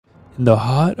In the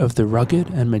heart of the rugged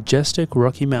and majestic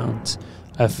Rocky Mountains,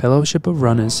 a fellowship of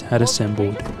runners had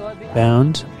assembled,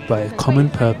 bound by a common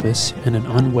purpose and an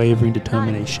unwavering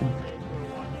determination.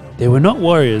 They were not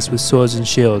warriors with swords and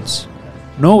shields,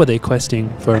 nor were they questing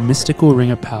for a mystical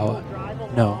ring of power.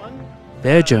 No,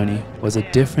 their journey was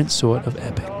a different sort of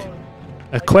epic.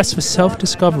 A quest for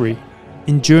self-discovery,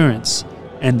 endurance,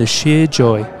 and the sheer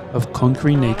joy of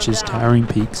conquering nature's towering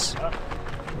peaks.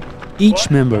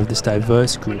 Each member of this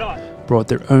diverse group brought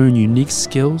their own unique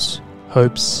skills,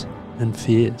 hopes, and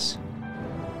fears.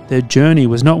 Their journey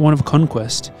was not one of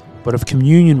conquest, but of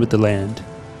communion with the land,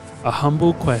 a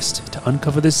humble quest to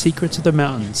uncover the secrets of the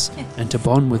mountains and to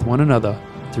bond with one another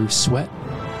through sweat,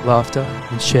 laughter,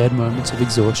 and shared moments of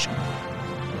exhaustion.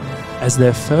 As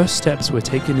their first steps were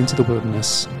taken into the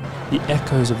wilderness, the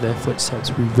echoes of their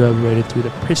footsteps reverberated through the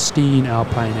pristine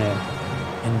alpine air,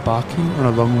 embarking on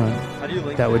a long run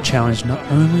that would challenge not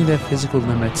only their physical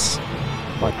limits,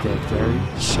 but their very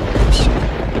souls.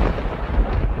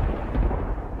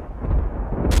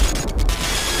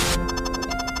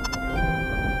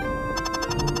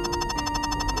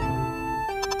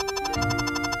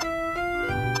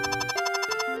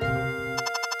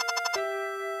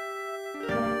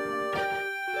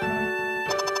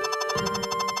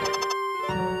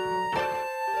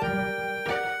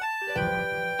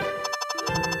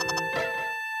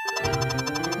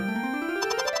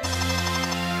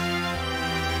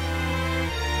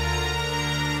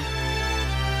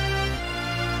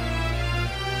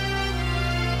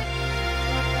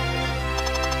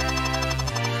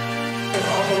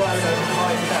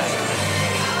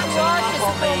 Josh is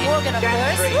Phil Morgan up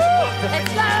first.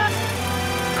 It's last.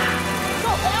 Go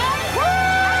back. Woo!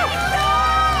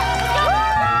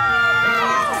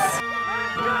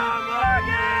 Go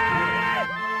Morgan!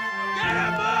 Get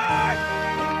him, Morgan!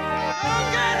 Go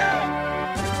get him!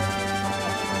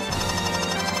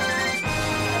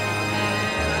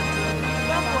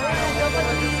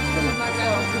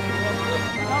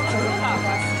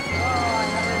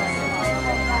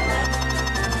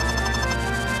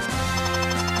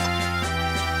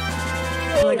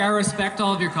 Like, I respect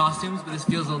all of your costumes, but this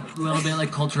feels a little bit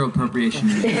like cultural appropriation.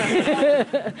 This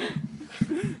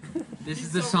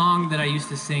is the song that I used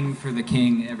to sing for the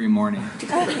king every morning.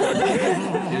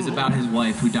 It was about his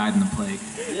wife who died in the plague.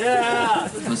 Yeah!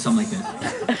 It was something like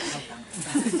this.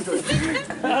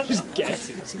 I'm just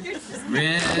guessing.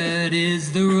 Red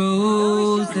is the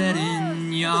rose that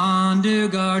in yonder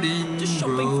garden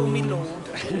grows.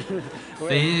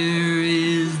 Fair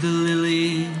is the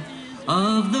lily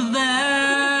of the valley.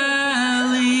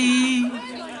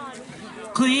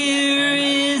 Clear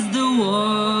is the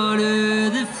water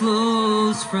that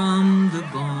flows from the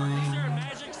boyne.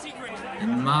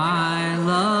 And my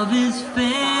love is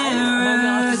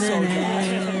fairer than air.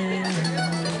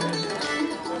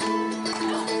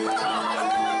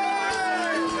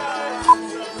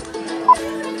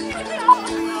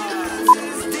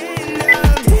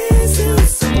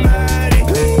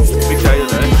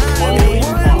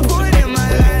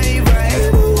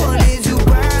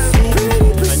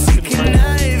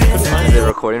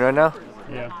 Recording right now?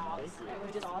 Yeah.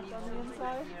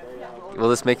 Will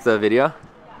this make the video?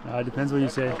 It depends what you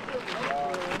say.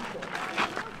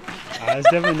 It's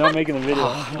definitely not making the video.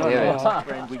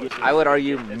 I would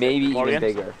argue maybe even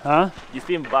bigger. Huh? You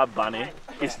think Bad Bunny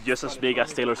is just as big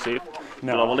as Taylor Swift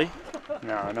globally?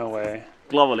 No, no way.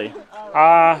 Globally?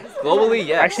 Globally,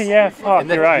 yes. Actually, yeah, fuck, In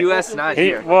the you're right. US, not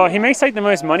here. Well, he makes like the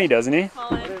most money, doesn't he?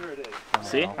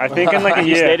 See? I think in like a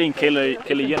He's year. dating Kylie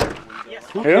Jenner.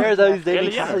 Who? Cares that he's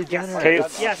dating Kylie Jenner?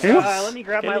 Yes. Who? Let me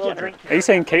grab my little drink. Are you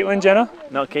saying Caitlyn Jenner?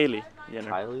 No, Kylie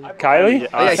Jenner. Kylie?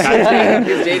 Yeah,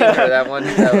 he's dating her that one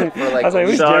for like. I was like,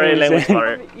 who's Sorry, Jenner language saying?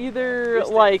 barrier. Either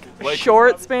like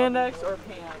short spandex or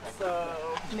pants. So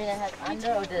I mean, I had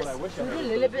under or this. Do it a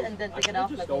little bit and then take it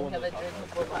off like when you have a drink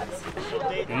before class.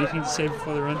 Anything to say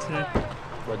before the run today?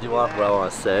 What do you want? What I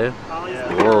want to say?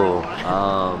 Whoa.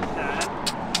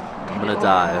 I'm gonna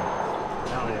die.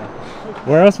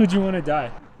 Where else would you want to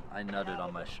die? I nutted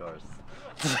on my shorts.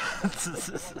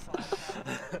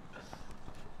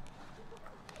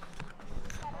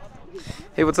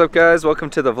 Hey, what's up, guys? Welcome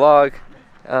to the vlog.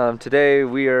 Today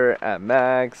we are at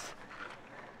Mag's.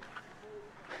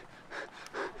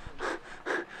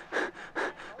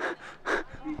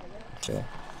 Okay.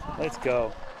 Let's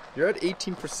go. You're at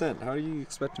 18%. How do you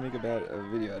expect to make a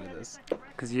video out of this?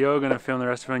 Because you're going to film the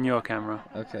rest of it on your camera.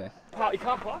 Okay.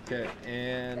 Okay,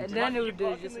 and then it would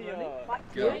do just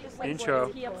go. Intro.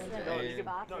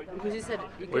 because you said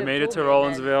We made it to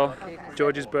Rollinsville.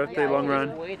 George's birthday long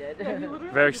run.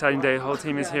 Very exciting day. The whole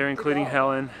team is here, including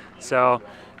Helen. So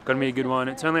Gonna be a good one.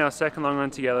 It's only our second long run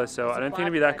together, so I don't think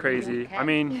it'll be that crazy. I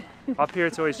mean, up here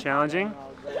it's always challenging,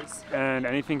 and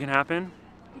anything can happen,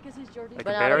 like a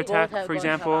bear attack, for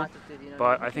example.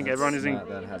 But I think everyone is in.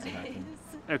 That hasn't happened.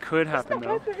 It could happen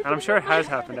though, and I'm sure it has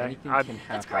happened.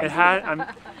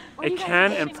 It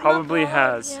can and probably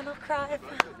has.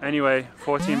 Anyway,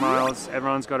 14 miles.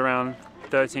 Everyone's got around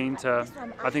 13 to,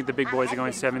 I think the big boys are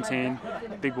going 17.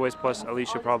 Big boys plus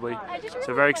Alicia probably.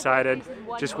 So very excited.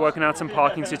 Just working out some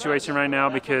parking situation right now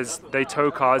because they tow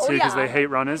cars here because they hate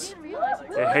runners.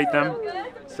 They hate them.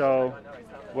 So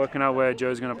working out where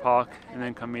Joe's gonna park and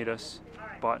then come meet us.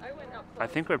 But I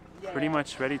think we're pretty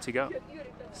much ready to go.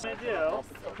 What I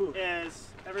do is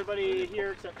everybody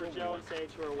here except for Joe and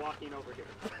Sage who are walking over here.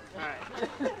 Alright.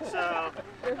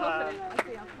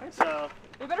 So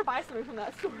We better buy something from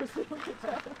that store.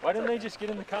 Why didn't they just get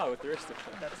in the car with the rest of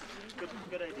them? that's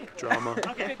good idea. Drama.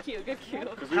 Okay. Good cue.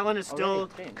 Helen is still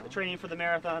training for the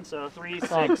marathon, so 3,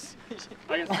 6. She's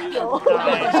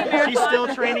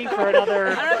still training for another.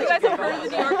 I don't know if you guys have heard of the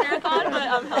New York Marathon,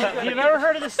 but Have you ever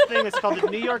heard of this thing that's called the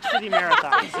New York City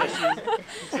Marathon?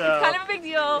 So kind of a big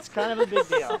deal. it's kind of a big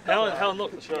deal. Helen,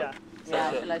 look, the show. Yeah.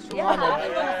 Let's go.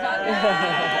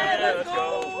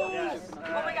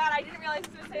 Oh my god, I didn't realize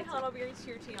you were going to say Helen will be your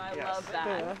cheer team. I love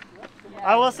that.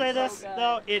 I will say this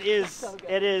though, this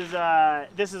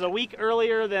is a week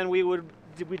earlier than we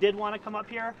did want to come up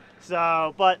here.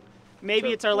 So, but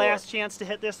maybe it's our last chance to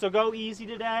hit this. So go easy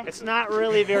today. It's not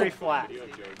really very flat.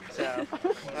 So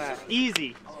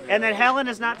easy. And then Helen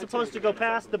is not supposed to go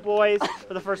past the boys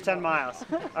for the first 10 miles.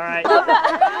 All right.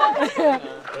 I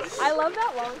love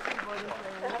that long sleeve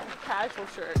casual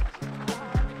shirt.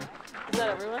 Is that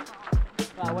everyone?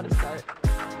 Wow, what a start.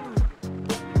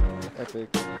 Epic.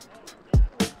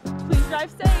 Please drive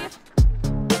safe.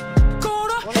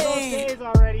 One of those days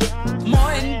already, huh?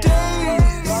 Morning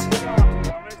days.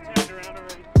 Almost turned around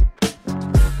already.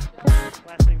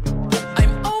 Last thing we want.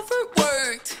 I'm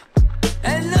overworked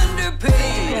and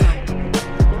underpaid.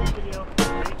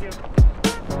 Thank you.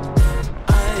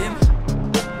 I'm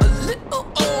a little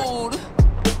old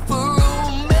for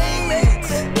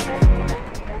roommates.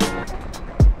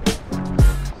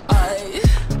 I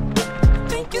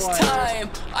think it's time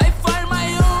I find my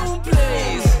own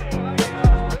place.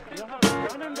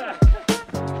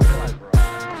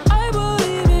 I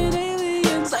believe in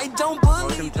aliens. I don't believe.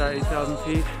 Welcome to 8,000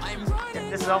 feet.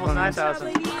 This is almost 9,000.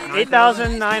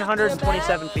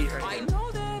 8,927 feet right here.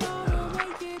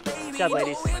 Good job,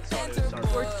 ladies.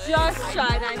 We're just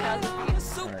shy 9,000 feet.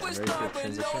 Alright, ready for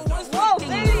transition? Whoa,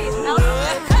 babies!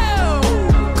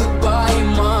 Goodbye,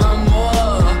 mama.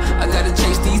 I gotta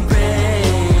chase these bands.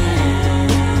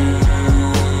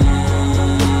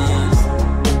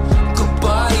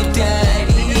 Goodbye,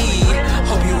 daddy.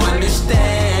 Hope you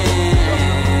understand.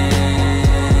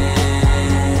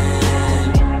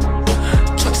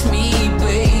 Trust me,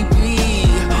 baby.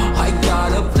 I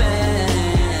got a plan.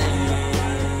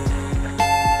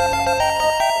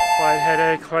 Slight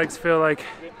headache, legs feel like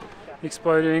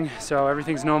exploding, so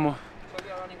everything's normal.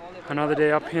 Another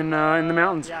day up in the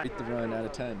mountains. Rate the run out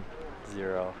of 10.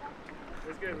 0.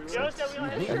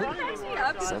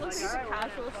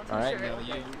 Alright, now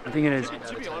you. I think it is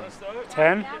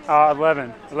 10?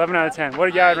 11. 11 out of 10. What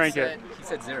did Yard rank it? He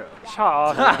said 0.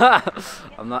 Shut up.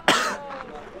 I'm not.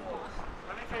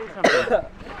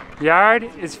 Yard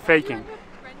is faking.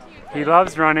 He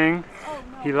loves running.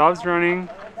 He loves running.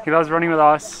 He loves running with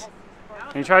us.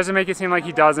 And he tries to make it seem like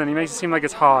he doesn't. He makes it seem like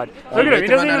it's hard. Look at him. He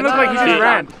doesn't even look like he just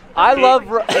ran. I love.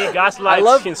 He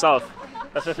gaslights himself.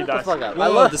 That's what he does. Fuck up. I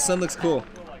Whoa, love. the sun looks cool.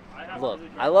 Look,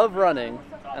 I love running,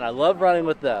 and I love running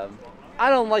with them. I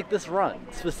don't like this run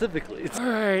specifically. All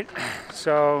right.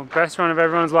 So best run of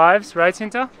everyone's lives, right,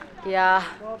 Cinta? Yeah.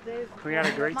 We had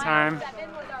a great time.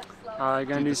 Gonna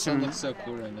Dude, do the sun some. looks so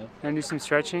cool right now. Gonna do some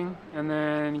stretching and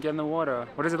then get in the water.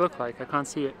 What does it look like? I can't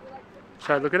see it.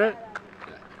 Should I look at it?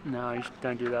 No,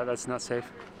 don't do that. That's not safe.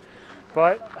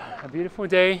 But a beautiful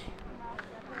day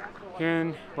here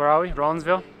in, where are we?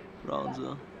 Rollinsville?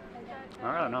 Rollinsville.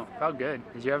 I don't know. Felt good.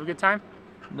 Did you have a good time?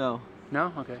 No.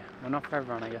 No? Okay. Well, not for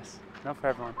everyone, I guess. Not for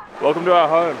everyone. Welcome to our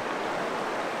home.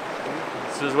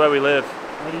 This is where we live.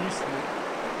 Where do you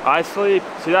sleep? I sleep,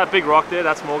 see that big rock there?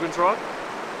 That's Morgan's rock.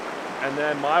 And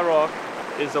then my rock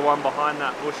is the one behind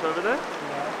that bush over there.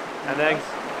 Yeah.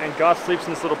 And Gus sleeps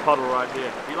in this little puddle right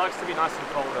here. He likes to be nice and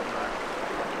cold at night.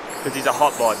 Because he's a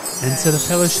hot bod. And so the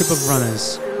Fellowship of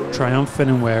Runners, triumphant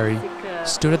and wary,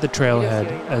 stood at the trailhead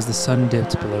as the sun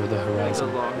dipped below the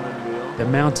horizon. The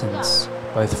mountains,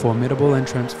 both formidable and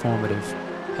transformative,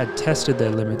 had tested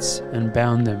their limits and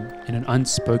bound them in an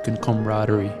unspoken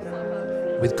camaraderie.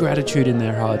 With gratitude in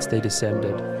their hearts, they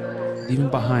descended, leaving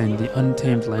behind the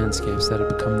untamed landscapes that had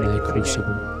become their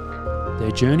crucible. Their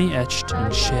journey, etched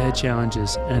in shared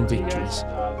challenges and victories,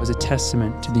 was a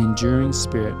testament to the enduring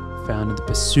spirit found in the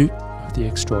pursuit of the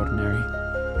extraordinary.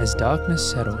 As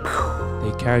darkness settled,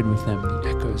 they carried with them the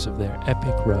echoes of their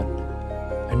epic run,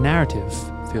 a narrative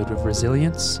filled with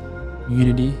resilience,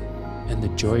 unity, and the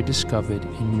joy discovered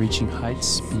in reaching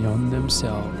heights beyond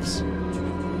themselves.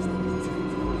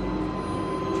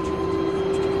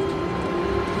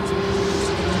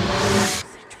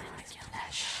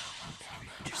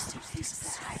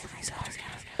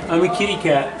 I'm a kitty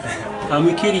cat. I'm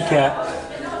a kitty cat.